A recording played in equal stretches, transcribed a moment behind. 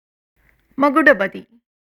மகுடபதி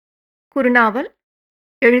குறுநாவல்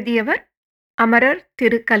எழுதியவர் அமரர்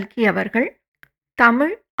திரு கல்கி அவர்கள்.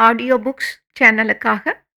 தமிழ் ஆடியோ புக்ஸ்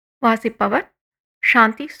சேனலுக்காக வாசிப்பவர்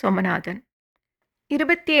சாந்தி சோமநாதன்.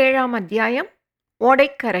 27ஆம் அத்தியாயம்.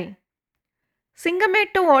 ஓடைக்கரை.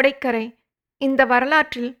 சிங்கமேட்டு ஓடைக்கரை இந்த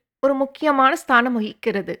வரலாற்றில் ஒரு முக்கியமான ஸ்தானம்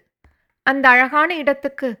வகிக்கிறது. அந்த அழகான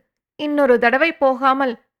இடத்துக்கு இன்னொரு தடவை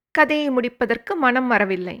போகாமல் கதையை முடிப்பதற்கு மனம்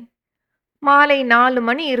வரவில்லை. மாலை 4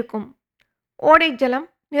 மணி இருக்கும். ஓடை ஜலம்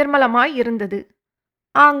நிர்மலமாய் இருந்தது.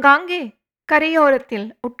 ஆங்காங்கே கரையோரத்தில்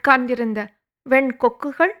உட்கார்ந்திருந்த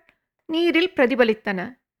வெண்கொக்குகள் நீரில் பிரதிபலித்தன.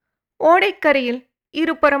 ஓடைக்கரையில்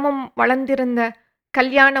இருபுறமும் வளர்ந்திருந்த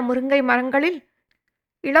கல்யாண முருங்கை மரங்களில்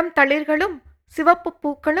இளம் தளிர்களும் சிவப்பு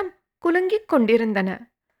பூக்களும் குலுங்கிக் கொண்டிருந்தன.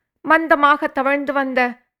 மந்தமாக தவழ்ந்து வந்த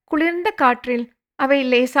குளிர்ந்த காற்றில் அவை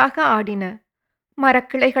லேசாக ஆடின.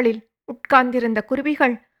 மரக்கிளைகளில் உட்கார்ந்திருந்த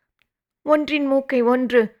குருவிகள் ஒன்றின் மூக்கை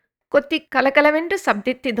ஒன்று கொத்தி கலகலவென்று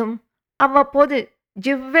சப்தித்ததும் அவ்வப்போது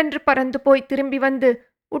ஜிவ்வென்று பறந்து போய் திரும்பி வந்து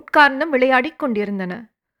உட்கார்ந்து விளையாடிக் கொண்டிருந்தன.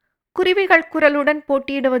 குருவிகள் குரலுடன்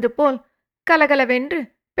போட்டியிடுவது போல் கலகலவென்று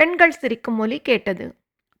பெண்கள் சிரிக்கும் ஒலி கேட்டது.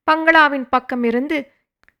 பங்களாவின் பக்கம் இருந்து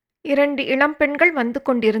 2 இளம் பெண்கள் வந்து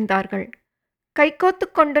கொண்டிருந்தார்கள். கைகோத்து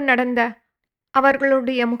கொண்டு நடந்த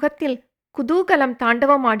அவர்களுடைய முகத்தில் குதூகலம்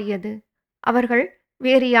தாண்டவமாடியது. அவர்கள்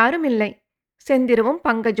வேறு யாரும் இல்லை, செந்திருவும்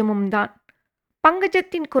பங்கஜமும் தான்.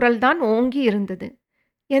 பங்கஜத்தின் குரல்தான் ஓங்கி இருந்தது.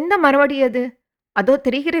 எந்த மறுபடி அது? அதோ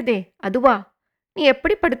தெரிகிறதே, அதுவா? நீ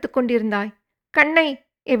எப்படி படுத்துக் கொண்டிருந்தாய்? கண்ணை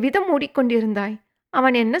எவ்விதம் மூடிக்கொண்டிருந்தாய்?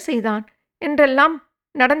 அவன் என்ன செய்தான் என்றெல்லாம்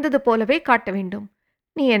நடந்தது போலவே காட்ட வேண்டும்.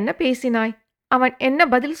 நீ என்ன பேசினாய்? அவன் என்ன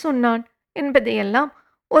பதில் சொன்னான் என்பதையெல்லாம்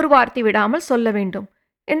ஒரு வார்த்தை விடாமல் சொல்ல வேண்டும்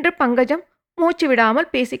என்று பங்கஜம் மூச்சு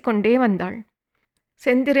விடாமல் பேசிக்கொண்டே வந்தாள்.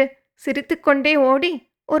 செந்திரு சிரித்துக்கொண்டே ஓடி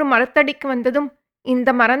ஒரு மரத்தடிக்கு வந்ததும், இந்த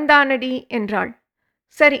மரந்தானடி என்றாள்.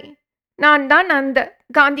 சரி, நான் தான் அந்த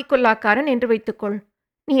காந்தி கொல்லாக்காரன் என்று வைத்துக்கொள்.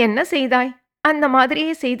 நீ என்ன செய்தாய்? அந்த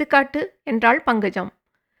மாதிரியே செய்து காட்டு என்றாள் பங்கஜம்.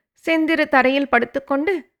 செந்திரு தரையில்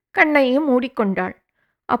படுத்துக்கொண்டு கண்ணையும் மூடிக்கொண்டாள்.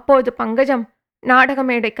 அப்போது பங்கஜம் நாடக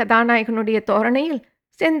மேடை கதாநாயகனுடைய தோரணையில்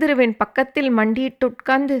செந்திருவின் பக்கத்தில் மண்டியிட்டு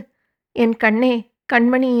உட்கார்ந்து, என் கண்ணே,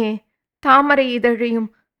 கண்மணியே, தாமரை இதழையும்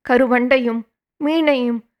கருவண்டையும்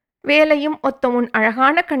மீனையும் வேலையும் ஒத்த உன்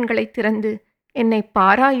அழகான கண்களை திறந்து என்னை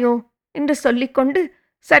பாராயோ என்று சொல்லிக்கொண்டு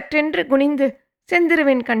சற்றென்று குனிந்து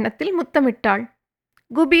செந்திருவின் கன்னத்தில் முத்தமிட்டாள்.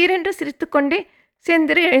 குபீரென்று சிரித்துக்கொண்டே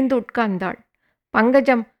செந்திரு எழுந்து உட்கார்ந்தாள்.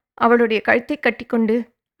 பங்கஜம் அவளுடைய கழுத்தை கட்டிக்கொண்டு,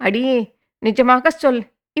 அடியே, நிஜமாக சொல்,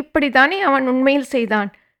 இப்படித்தானே அவன் உண்மையில்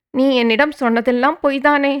செய்தான்? நீ என்னிடம் சொன்னதெல்லாம்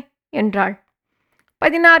பொய்தானே என்றாள்.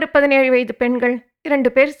 16, 17 வயது பெண்கள்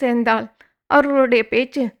 2 பேர் சேர்ந்தால் அவர்களுடைய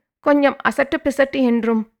பேச்சு கொஞ்சம் அசட்டு பிசட்டு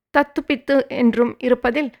என்றும் தத்துப்பித்து என்றும்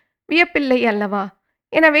இருப்பதில் வியப்பில்லை அல்லவா?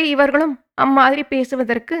 எனவே இவர்களும் அம்மாதிரி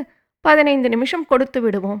பேசுவதற்கு 15 நிமிஷம் கொடுத்து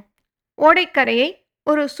விடுவோம். ஓடைக்கரையை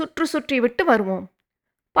ஒரு சுற்று சுற்றி விட்டு வருவோம்.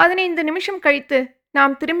 15 நிமிஷம் கழித்து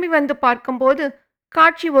நாம் திரும்பி வந்து பார்க்கும்போது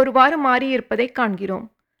காட்சி ஒருவாறு மாறியிருப்பதை காண்கிறோம்.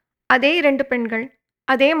 அதே 2 பெண்கள்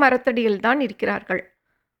அதே மரத்தடியில்தான் இருக்கிறார்கள்.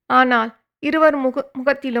 ஆனால் இருவர்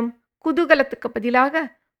முகத்திலும் குதூகலத்துக்கு பதிலாக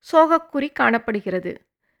சோகக்குறி காணப்படுகிறது.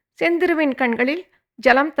 செந்திருவின் கண்களில்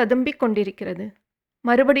ஜலம் ததும்பிக் கொண்டிருக்கிறது.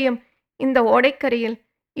 மறுபடியும் இந்த ஓடைக்கரையில்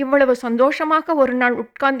இவ்வளவு சந்தோஷமாக ஒரு நாள்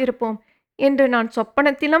உட்கார்ந்திருப்போம் என்று நான்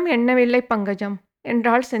சொப்பனத்திலும் எண்ணவில்லை பங்கஜம்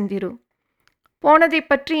என்றாள் செந்திரு. போனதை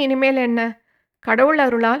பற்றி இனிமேல் என்ன? கடவுள்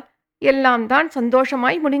அருளால் எல்லாம் தான்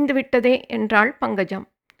சந்தோஷமாய் முடிந்துவிட்டதே என்றாள் பங்கஜம்.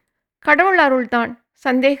 கடவுள் அருள்தான்,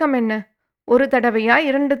 சந்தேகம் என்ன? 1 தடவையா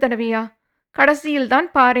 2 தடவையா? கடைசியில்தான்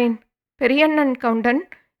பாரேன். பெரியண்ணன் கவுண்டன்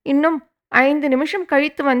இன்னும் 5 நிமிஷம்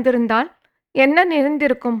கழித்து வந்திருந்தால் என்ன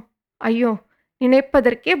நேர்ந்திருக்கும்? ஐயோ,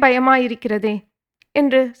 நினைப்பதற்கே பயமாயிருக்கிறதே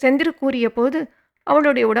என்று செந்திரு கூறிய போது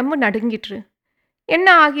அவளுடைய உடம்பு நடுங்கிற்று. என்ன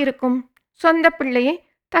ஆகியிருக்கும்? சொந்த பிள்ளையை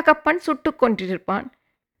தகப்பன் சுட்டு கொண்டிருப்பான்.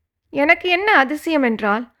 எனக்கு என்ன அதிசயம்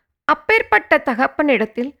என்றால், அப்பேற்பட்ட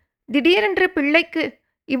தகப்பனிடத்தில் திடீரென்று பிள்ளைக்கு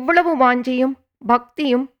இவ்வளவு வாஞ்சையும்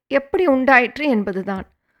பக்தியும் எப்படி உண்டாயிற்று என்பதுதான்.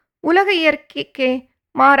 உலக இயற்கைக்கே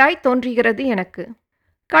மாறாய் தோன்றுகிறது எனக்கு.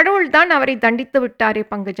 கடவுள்தான் அவரை தண்டித்து விட்டாரே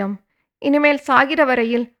பங்கஜம். இனிமேல் சாகிற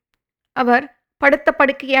வரையில் அவர் படுத்த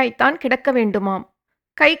படுக்கையாய்த்தான் கிடக்க வேண்டுமாம்.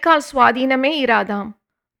 கை கால் சுவாதீனமே இராதாம்.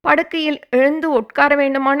 படுக்கையில் எழுந்து உட்கார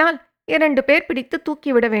வேண்டுமானால் 2 பேர் பிடித்து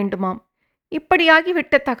தூக்கிவிட வேண்டுமாம்.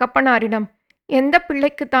 இப்படியாகிவிட்ட தகப்பனாரிடம் எந்த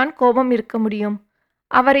பிள்ளைக்குத்தான் கோபம் இருக்க முடியும்?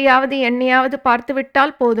 அவரையாவது என்னையாவது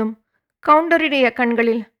பார்த்துவிட்டால் போதும், கவுண்டருடைய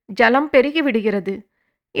கண்களில் ஜலம் பெருகி விடுகிறது.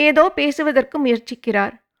 ஏதோ பேசுவதற்கு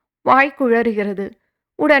முயற்சிக்கிறார், வாய் குழறுகிறது,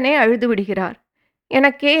 உடனே அழுது விடுகிறார்.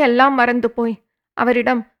 எனக்கே எல்லாம் மறந்து போய்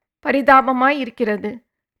அவரிடம் பரிதாபமாய் இருக்கிறது.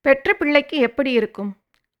 பெற்ற பிள்ளைக்கு எப்படி இருக்கும்?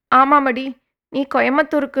 ஆமாமடி, நீ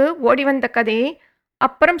கோயம்புத்தூருக்கு ஓடி வந்த கதையை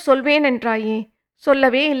அப்புறம் சொல்வேன் என்றாயே,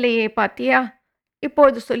 சொல்லவே இல்லையே பாத்தியா?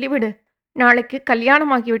 இப்போது சொல்லிவிடு. நாளைக்கு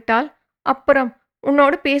கல்யாணமாகிவிட்டால் அப்புறம்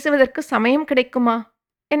உன்னோடு பேசுவதற்கு சமயம் கிடைக்குமா?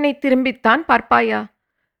 என்னை திரும்பித்தான் பார்ப்பாயா?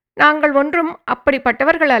 நாங்கள் ஒன்றும்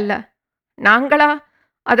அப்படிப்பட்டவர்கள் அல்ல. நாங்களா?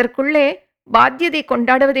 அதற்குள்ளே பாத்தியதை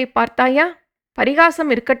கொண்டாடுவதை பார்த்தாயா? பரிகாசம்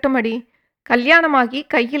இருக்கட்டும் அடி. கல்யாணமாகி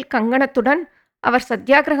கையில் கங்கணத்துடன் அவர்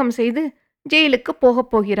சத்தியாகிரகம் செய்து ஜெயிலுக்கு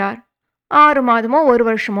போகப் போகிறார். 6 மாதமோ 1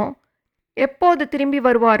 வருஷமோ. எப்போது திரும்பி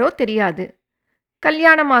வருவாரோ தெரியாது.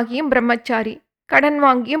 கல்யாணமாகியும் பிரம்மச்சாரி, கடன்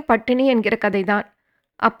வாங்கியும் பட்டினி என்கிற கதைதான்.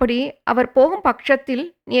 அப்படி அவர் போகும் பட்சத்தில்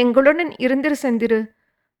நீ எங்களுடன் இருந்திரு செந்திரு.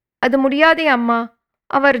 அது முடியாதே அம்மா.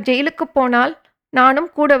 அவர் ஜெயிலுக்குப் போனால் நானும்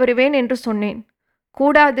கூட வருவேன் என்று சொன்னேன்.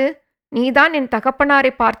 கூடாது, நீதான் என்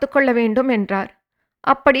தகப்பனாரை பார்த்து கொள்ள வேண்டும் என்றார்.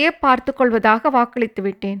 அப்படியே பார்த்து கொள்வதாக வாக்களித்து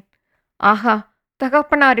விட்டேன். ஆஹா,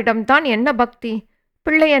 தகப்பனாரிடம்தான் என்ன பக்தி!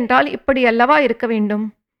 பிள்ளை என்றால் இப்படி அல்லவா இருக்க வேண்டும்?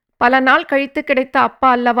 பல நாள் கழித்து கிடைத்த அப்பா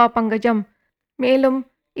அல்லவா பங்கஜம்? மேலும்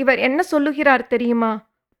இவர் என்ன சொல்லுகிறார் தெரியுமா?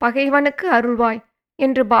 பகைவனுக்கு அருள்வாய்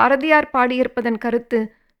என்று பாரதியார் பாடியிருப்பதன் கருத்து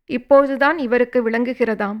இப்போதுதான் இவருக்கு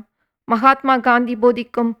விளங்குகிறதாம். மகாத்மா காந்தி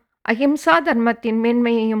போதிக்கும் அஹிம்சா தர்மத்தின்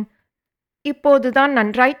மேன்மையையும் இப்போதுதான்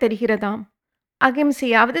நன்றாய் தெரிகிறதாம்.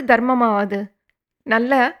 அகிம்சையாவது தர்மமாவது.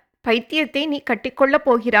 நல்ல பைத்தியத்தை நீ கட்டிக்கொள்ளப்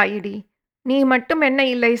போகிறாயிடி. நீ மட்டும் என்ன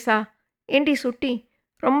இல்லைசா? ஏண்டி சுட்டி,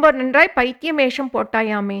 ரொம்ப நன்றாய் பைத்திய மேஷம்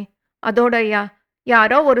போட்டாயாமே. அதோடையா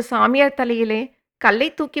யாரோ ஒரு சாமியார் தலையிலே கல்லை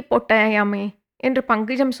தூக்கி போட்டாயாமே என்று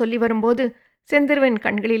பங்கஜம் சொல்லி வரும்போது செந்திருவின்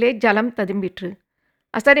கண்களிலே ஜலம் ததும்பிற்று.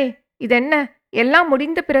 அசரே, இதென்ன? எல்லாம்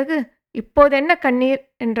முடிந்த பிறகு இப்போதென்ன கண்ணீர்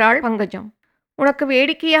என்றாள் பங்கஜம். உனக்கு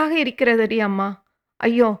வேடிக்கையாக இருக்கிறதடி அம்மா.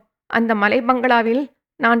 ஐயோ, அந்த மலை பங்களாவில்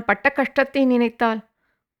நான் பட்ட கஷ்டத்தை நினைத்தால்.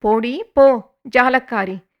 போடி போ,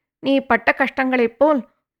 ஜாலக்காரி. நீ பட்ட கஷ்டங்களைப் போல்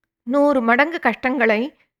 100 மடங்கு கஷ்டங்களை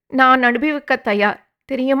நான் அனுபவிக்க தயார்,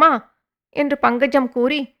 தெரியுமா? என்று பங்கஜம்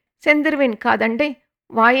கூறி செந்திருவின் காதண்டை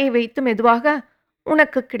வாயை வைத்து மெதுவாக,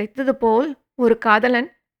 உனக்கு கிடைத்தது போல் ஒரு காதலன்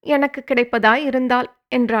எனக்கு கிடைப்பதாய் இருந்தாள்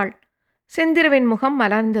என்றாள். செந்திருவின் முகம்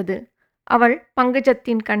மலர்ந்தது. அவள்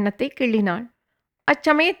பங்கஜத்தின் கன்னத்தை கிள்ளினாள்.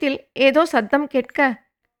 அச்சமயத்தில் ஏதோ சத்தம் கேட்க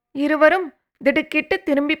இருவரும் திடுக்கிட்டு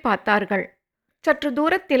திரும்பி பார்த்தார்கள். சற்று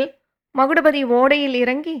தூரத்தில் மகுடபதி ஓடையில்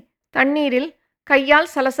இறங்கி தண்ணீரில் கையால்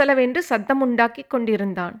சலசலவென்று சத்தம் உண்டாக்கி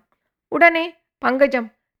கொண்டிருந்தான். உடனே பங்கஜம்,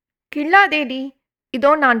 கிள்ளாதேடி,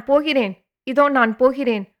 இதோ நான் போகிறேன், இதோ நான்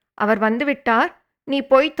போகிறேன், அவர் வந்துவிட்டார், நீ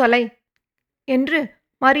போய் தொலை என்று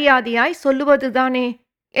மரியாதையாய் சொல்லுவதுதானே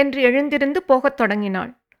என்று எழுந்திருந்து போகத்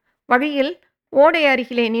தொடங்கினாள். வழியில் ஓடை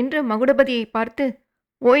அருகிலே நின்று மகுடபதியை பார்த்து,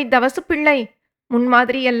 ஓய் தவசு பிள்ளை,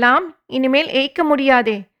 முன்மாதிரியெல்லாம் இனிமேல் ஏய்க்க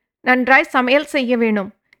முடியாதே. நன்றாய் சமையல் செய்ய வேணும்.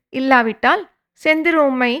 இல்லாவிட்டால் செந்திரு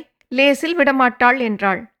உம்மை லேசில் விடமாட்டாள்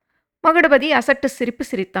என்றாள். மகுடபதி அசட்டு சிரிப்பு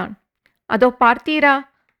சிரித்தான். அதோ பார்த்தீரா,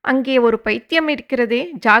 அங்கே ஒரு பைத்தியம் இருக்கிறதே,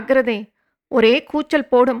 ஜாக்கிரதை. ஒரே கூச்சல்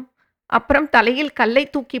போடும். அப்புறம் தலையில் கல்லை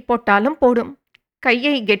தூக்கி போட்டாலும் போடும்.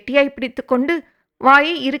 கையை கெட்டியாய் பிடித்து கொண்டு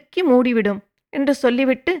வாயை இறுக்கி மூடிவிடும் என்று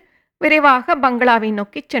சொல்லிவிட்டு விரைவாக பங்களாவை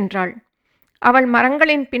நோக்கிச் சென்றாள். அவள்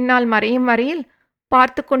மரங்களின் பின்னால் மறையும் வரையில்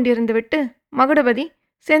பார்த்து கொண்டிருந்துவிட்டு மகுடபதி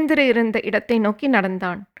செந்திரு இருந்த இடத்தை நோக்கி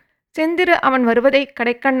நடந்தான். செந்திரு அவன் வருவதை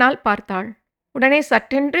கடைக்கண்ணால் பார்த்தாள். உடனே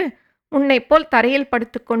சட்டென்று முன்னைப்போல் தரையில்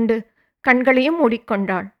படுத்துக்கொண்டு கண்களையும்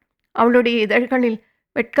மூடிக்கொண்டாள். அவளுடைய இதழ்களில்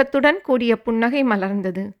வெட்கத்துடன் கூடிய புன்னகை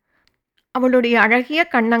மலர்ந்தது. அவளுடைய அழகிய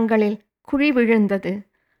கன்னங்களில் குழி விழுந்தது.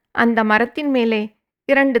 அந்த மரத்தின் மேலே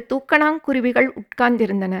 2 தூக்கணாங்குருவிகள்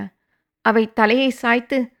உட்கார்ந்திருந்தன. அவை தலையை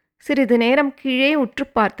சாய்த்து சிறிது நேரம் கீழே உற்று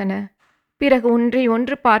பார்த்தன. பிறகு ஒன்றை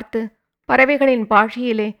ஒன்று பார்த்து பறவைகளின்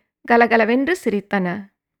பாஷையிலே கலகலவென்று சிரித்தன.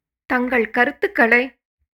 தங்கள் கருத்துக்களை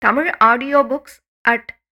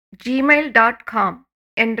tamilaudiobooks@gmail.com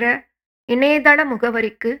என்ற இணையதள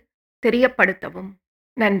முகவரிக்கு தெரியப்படுத்தவும்.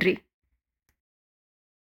 நன்றி.